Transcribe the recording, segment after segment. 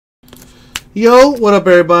Yo, what up,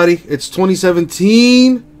 everybody? It's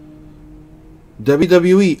 2017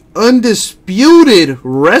 WWE Undisputed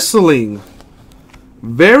Wrestling.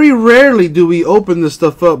 Very rarely do we open this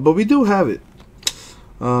stuff up, but we do have it.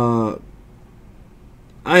 I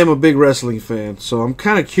am a big wrestling fan, so I'm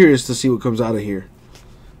kind of curious to see what comes out of here.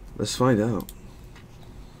 Let's find out.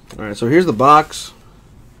 Alright, so here's the box.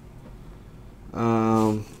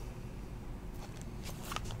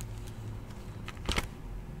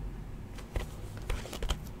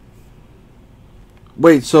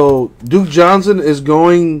 Wait, so Duke Johnson is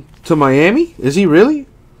going to Miami? Is he really?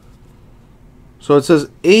 So it says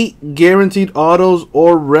 8 guaranteed autos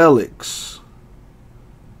or relics.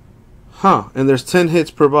 Huh, and there's 10 hits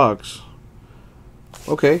per box.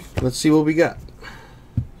 Okay, let's see what we got.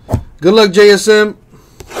 Good luck, JSM.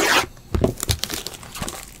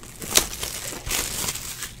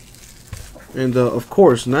 And, of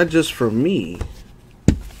course, not just for me.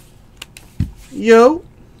 Yo.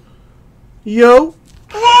 Yo.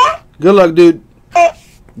 Good luck, dude.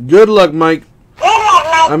 Good luck, Mike.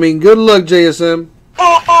 I mean, good luck, JSM.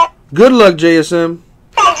 Good luck, JSM.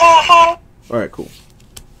 Alright, cool.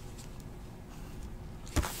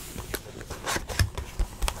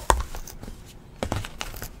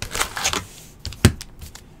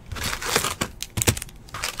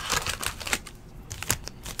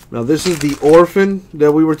 Now, this is the orphan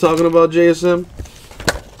that we were talking about, JSM.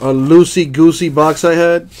 A loosey-goosey box I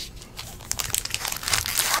had.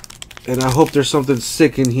 And I hope there's something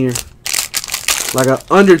sick in here. Like an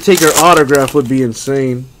Undertaker autograph would be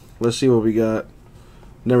insane. Let's see what we got.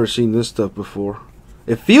 Never seen this stuff before.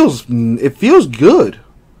 It feels good.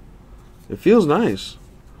 It feels nice.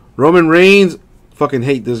 Roman Reigns. Fucking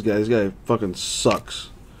hate this guy. This guy fucking sucks.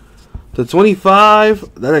 To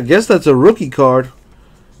 25. I guess that's a rookie card.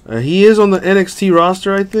 He is on the NXT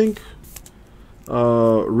roster, I think.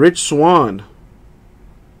 Rich Swann.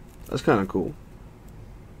 That's kind of cool.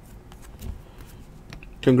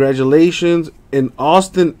 Congratulations. And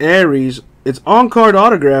Austin Aries. It's on-card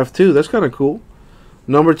autograph, too. That's kind of cool.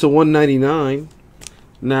 Number to 199.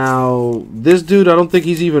 Now, this dude, I don't think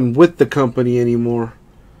he's even with the company anymore.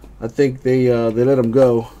 I think they let him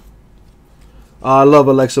go. I love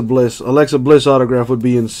Alexa Bliss. Alexa Bliss autograph would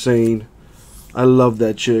be insane. I love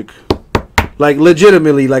that chick. Like,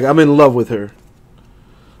 legitimately, like, I'm in love with her.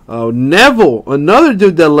 Neville, another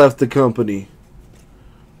dude that left the company.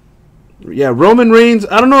 Yeah, Roman Reigns,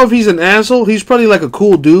 I don't know if he's an asshole. He's probably like a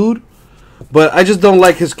cool dude. But I just don't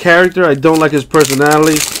like his character. I don't like his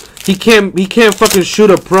personality. He can't fucking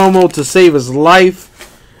shoot a promo to save his life.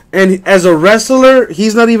 And as a wrestler,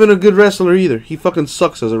 he's not even a good wrestler either. He fucking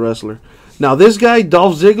sucks as a wrestler. Now, this guy,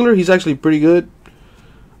 Dolph Ziggler, he's actually pretty good.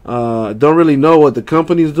 Don't really know what the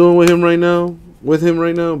company's doing with him right now.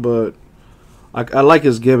 But I like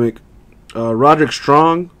his gimmick. Roderick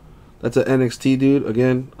Strong, that's an NXT dude.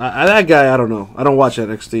 Again, that guy, I don't know. I don't watch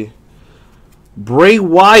NXT. Bray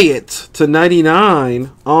Wyatt to 99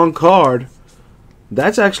 on card.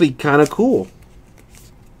 That's actually kind of cool.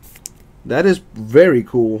 That is very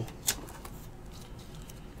cool.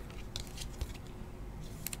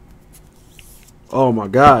 Oh my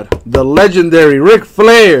God. The legendary Ric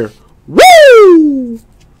Flair. Woo!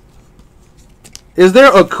 Is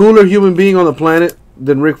there a cooler human being on the planet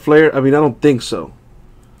than Ric Flair? I mean, I don't think so.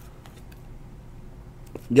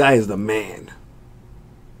 Guy is the man.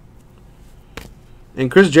 And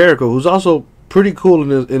Chris Jericho, who's also pretty cool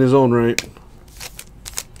in his own right.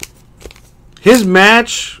 His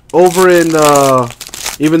match over in,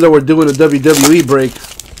 even though we're doing a WWE break,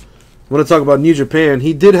 I want to talk about New Japan.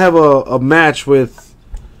 He did have a match with,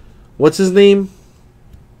 what's his name?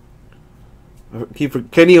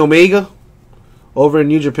 Kenny Omega over in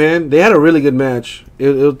New Japan. They had a really good match.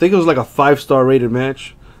 I think it was like a 5-star rated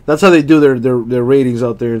match. That's how they do their ratings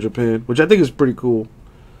out there in Japan, which I think is pretty cool.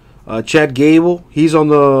 Chad Gable, he's on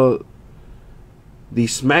the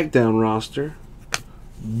SmackDown roster.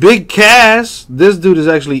 Big Cass, this dude is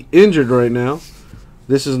actually injured right now.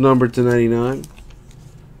 This is number to 99.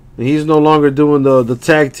 And he's no longer doing the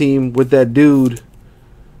tag team with that dude,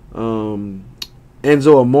 Enzo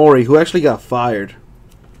Amore, who actually got fired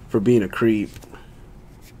for being a creep.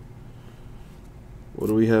 What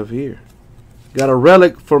do we have here? Got a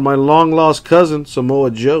relic for my long-lost cousin, Samoa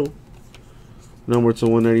Joe. Number to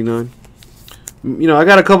 199. You know, I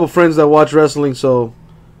got a couple friends that watch wrestling, so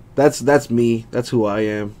that's me. That's who I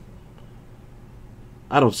am.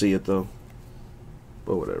 I don't see it, though.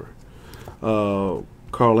 But whatever.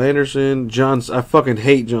 Carl Anderson. I fucking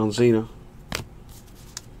hate John Cena.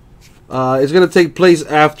 It's going to take place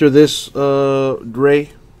after this,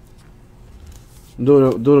 Ray. I'm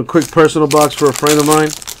doing a quick personal box for a friend of mine.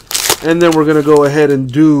 And then we're going to go ahead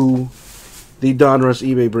and do the Donruss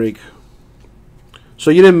eBay break. So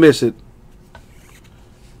you didn't miss it.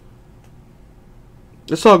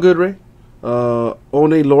 It's all good, Ray. One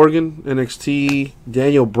Lorgan, NXT.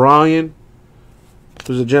 Daniel Bryan,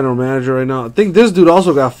 who's a general manager right now. I think this dude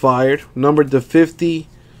also got fired. Numbered to 50.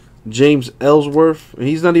 James Ellsworth. And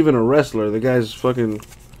he's not even a wrestler. The guy's fucking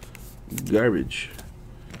garbage.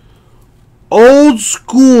 Old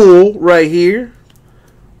school right here.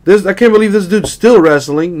 This, I can't believe this dude's still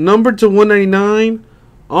wrestling. Numbered to 199.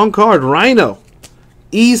 On card, Rhino.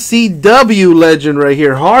 ECW legend right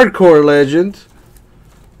here. Hardcore legend.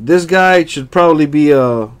 This guy should probably be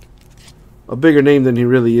a bigger name than he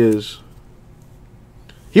really is.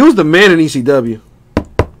 He was the man in ECW.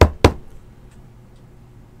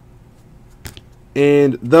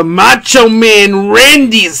 And the Macho Man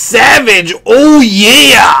Randy Savage. Oh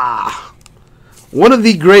yeah! One of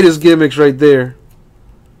the greatest gimmicks right there.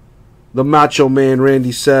 The Macho Man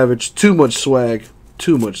Randy Savage. Too much swag.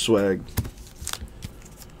 Too much swag.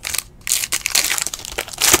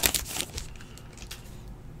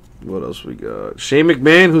 What else we got? Shane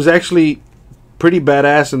McMahon, who's actually pretty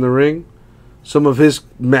badass in the ring. Some of his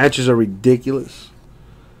matches are ridiculous.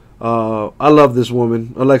 I love this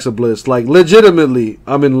woman, Alexa Bliss. Like, legitimately,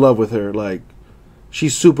 I'm in love with her. Like,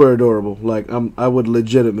 she's super adorable. Like, I would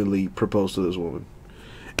legitimately propose to this woman.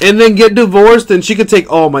 And then get divorced, and she could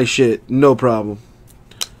take all my shit. No problem.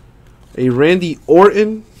 A Randy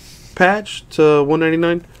Orton patch to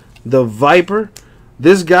 199. The Viper.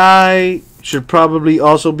 This guy should probably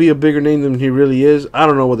also be a bigger name than he really is. I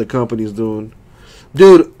don't know what the company's doing.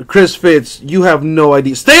 Dude, Chris Fitz, you have no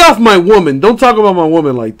idea. Stay off my woman. Don't talk about my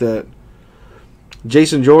woman like that.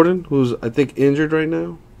 Jason Jordan, who's, I think, injured right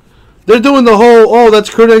now. They're doing the whole, oh, that's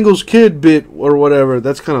Kurt Angle's kid bit or whatever.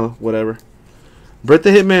 That's kind of whatever. Bret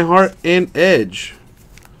the Hitman Hart and Edge.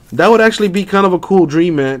 That would actually be kind of a cool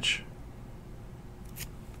dream match.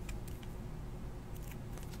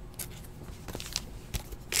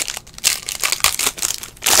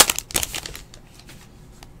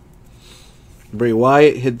 Bray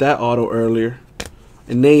Wyatt hit that auto earlier.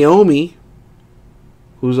 And Naomi,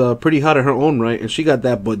 who's pretty hot in her own right, and she got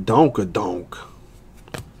that badonkadonk.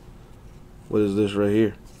 What is this right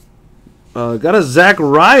here? Got a Zack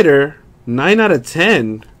Ryder, 9 out of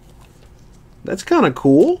 10. That's kind of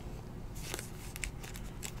cool.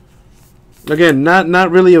 Again,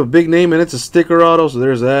 not really a big name, and it's a sticker auto, so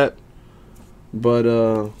there's that. But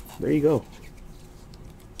there you go.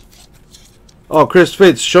 Oh, Chris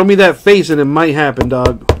Fitz, show me that face and it might happen,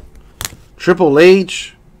 dog. Triple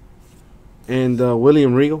H and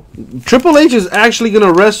William Regal. Triple H is actually going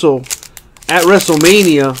to wrestle at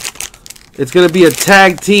WrestleMania. It's going to be a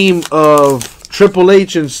tag team of Triple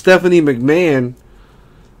H and Stephanie McMahon,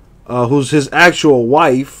 who's his actual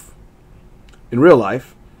wife in real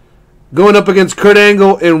life, going up against Kurt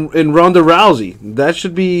Angle and Ronda Rousey. That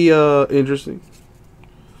should be interesting.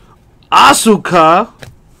 Asuka,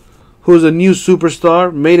 who's a new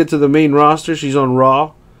superstar, made it to the main roster. She's on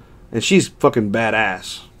Raw, and she's fucking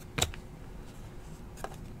badass.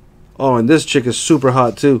 Oh, and this chick is super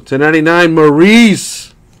hot, too. 1099,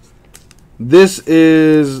 Maurice. This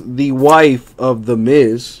is the wife of The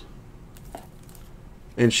Miz,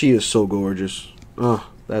 and she is so gorgeous. Oh,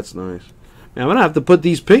 that's nice. Man, I'm gonna have to put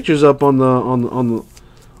these pictures up on the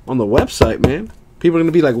website, man. People are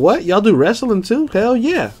gonna be like, "What? Y'all do wrestling too?" Hell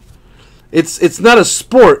yeah. It's not a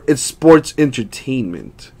sport, it's sports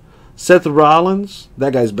entertainment. Seth Rollins,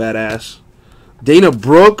 that guy's badass. Dana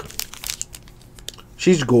Brooke,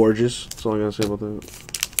 she's gorgeous. That's all I gotta say about that.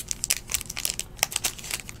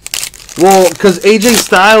 Well, because AJ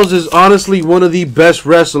Styles is honestly one of the best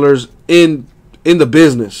wrestlers in the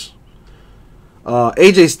business.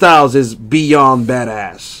 AJ Styles is beyond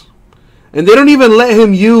badass. And they don't even let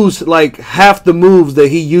him use like half the moves that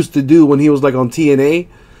he used to do when he was like on TNA.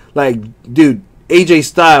 Like, dude, AJ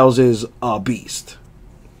Styles is a beast.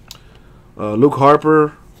 Luke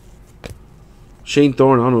Harper. Shane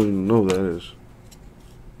Thorne, I don't even know who that is.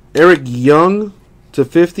 Eric Young to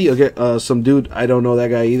 50. Okay, some dude, I don't know that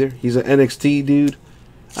guy either. He's an NXT dude.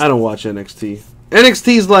 I don't watch NXT.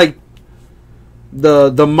 NXT's like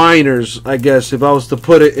the minors, I guess, if I was to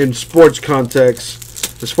put it in sports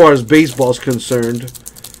context, as far as baseball's concerned.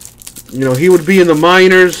 You know, he would be in the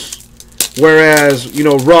minors. Whereas, you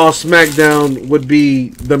know, Raw, SmackDown would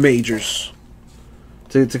be the majors.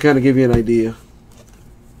 To kind of give you an idea.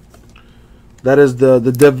 That is the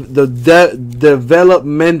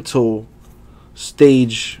developmental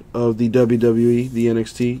stage of the WWE, the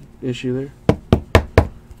NXT issue there.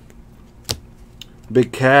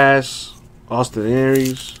 Big Cass, Austin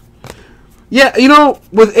Aries. Yeah, you know,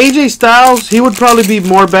 with AJ Styles, he would probably be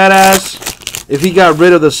more badass if he got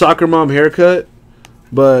rid of the soccer mom haircut.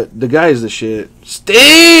 But the guy is the shit.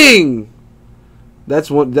 Sting!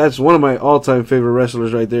 That's one of my all-time favorite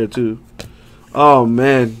wrestlers right there, too. Oh,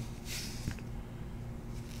 man.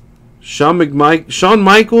 Shawn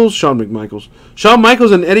Michaels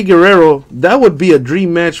and Eddie Guerrero, that would be a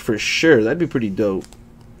dream match for sure. That'd be pretty dope.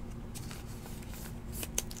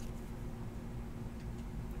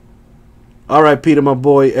 R.I.P. to my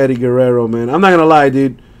boy Eddie Guerrero, man. I'm not gonna lie,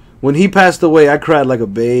 dude. When he passed away, I cried like a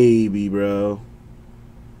baby, bro.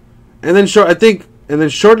 And then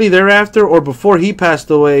shortly thereafter, or before he passed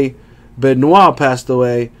away, Benoit passed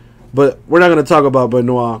away. But we're not gonna talk about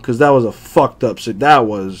Benoit because that was a fucked up shit. That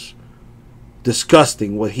was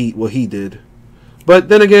disgusting what he did. But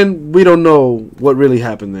then again, we don't know what really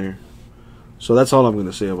happened there. So that's all I'm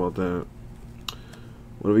gonna say about that.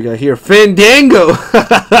 What do we got here? Fandango!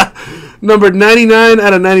 Number 99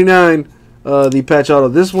 out of 99. The patch auto.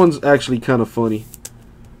 This one's actually kind of funny.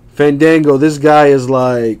 Fandango, this guy is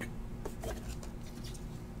like...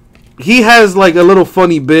 He has like a little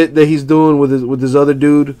funny bit that he's doing with his other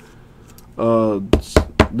dude.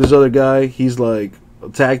 This other guy, he's like a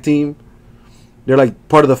tag team. They're like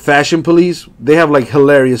part of the Fashion Police. They have like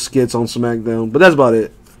hilarious skits on SmackDown, but that's about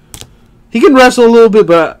it. He can wrestle a little bit,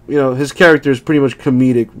 but you know his character is pretty much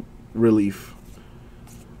comedic relief.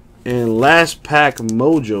 And last pack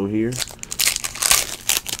Mojo here.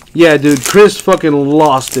 Yeah, dude, Chris fucking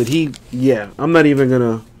lost it. I'm not even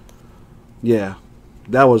gonna. Yeah,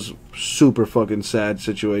 that was super fucking sad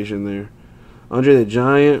situation there. Andre the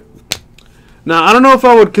Giant. Now I don't know if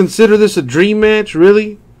I would consider this a dream match,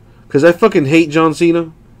 really. Because I fucking hate John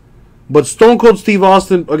Cena. But Stone Cold Steve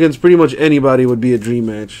Austin against pretty much anybody would be a dream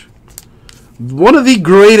match. One of the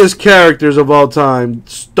greatest characters of all time.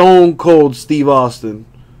 Stone Cold Steve Austin.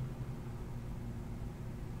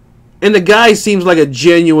 And the guy seems like a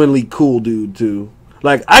genuinely cool dude, too.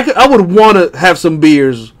 Like, I would want to have some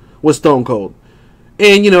beers with Stone Cold.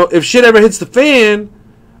 And, you know, if shit ever hits the fan,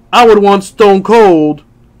 I would want Stone Cold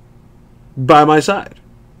by my side.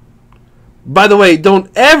 By the way, don't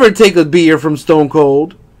ever take a beer from Stone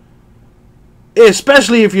Cold.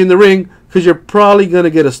 Especially if you're in the ring, because you're probably going to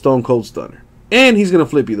get a Stone Cold stunner. And he's going to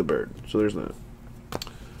flip you the bird. So there's that.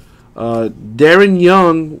 Darren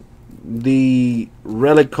Young, the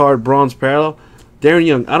Relic Card Bronze Parallel. Darren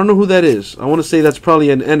Young, I don't know who that is. I want to say that's probably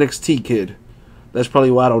an NXT kid. That's probably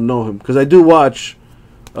why I don't know him. Because I do watch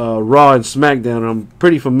Raw and SmackDown. And I'm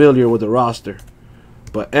pretty familiar with the roster.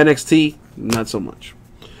 But NXT, not so much.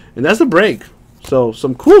 And that's the break. So,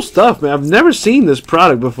 some cool stuff, man. I've never seen this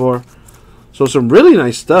product before. So, some really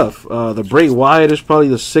nice stuff. The Bray Wyatt is probably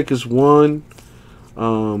the sickest one.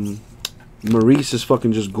 Maurice is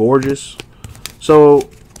fucking just gorgeous. So,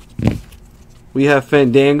 we have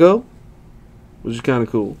Fandango, which is kind of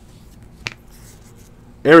cool.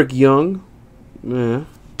 Eric Young. Yeah.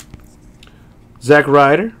 Zack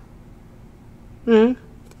Ryder. Yeah.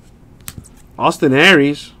 Austin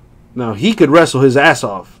Aries. Now, he could wrestle his ass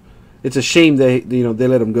off. It's a shame they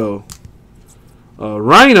let him go.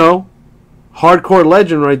 Rhino, hardcore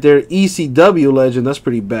legend right there. ECW legend, that's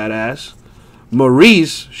pretty badass.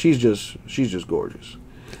 Maurice, she's just gorgeous.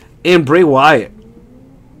 And Bray Wyatt.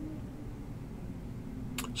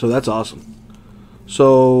 So that's awesome.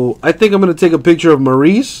 So I think I'm gonna take a picture of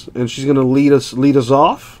Maurice, and she's gonna lead us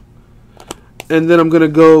off. And then I'm gonna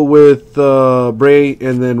go with Bray,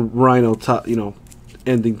 and then Rhino,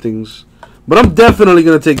 ending things. But I'm definitely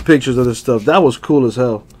going to take pictures of this stuff. That was cool as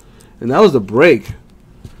hell. And that was the break.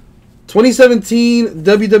 2017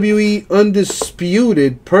 WWE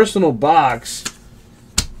Undisputed personal box.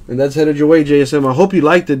 And that's headed your way, JSM. I hope you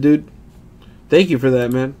liked it, dude. Thank you for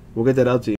that, man. We'll get that out to you.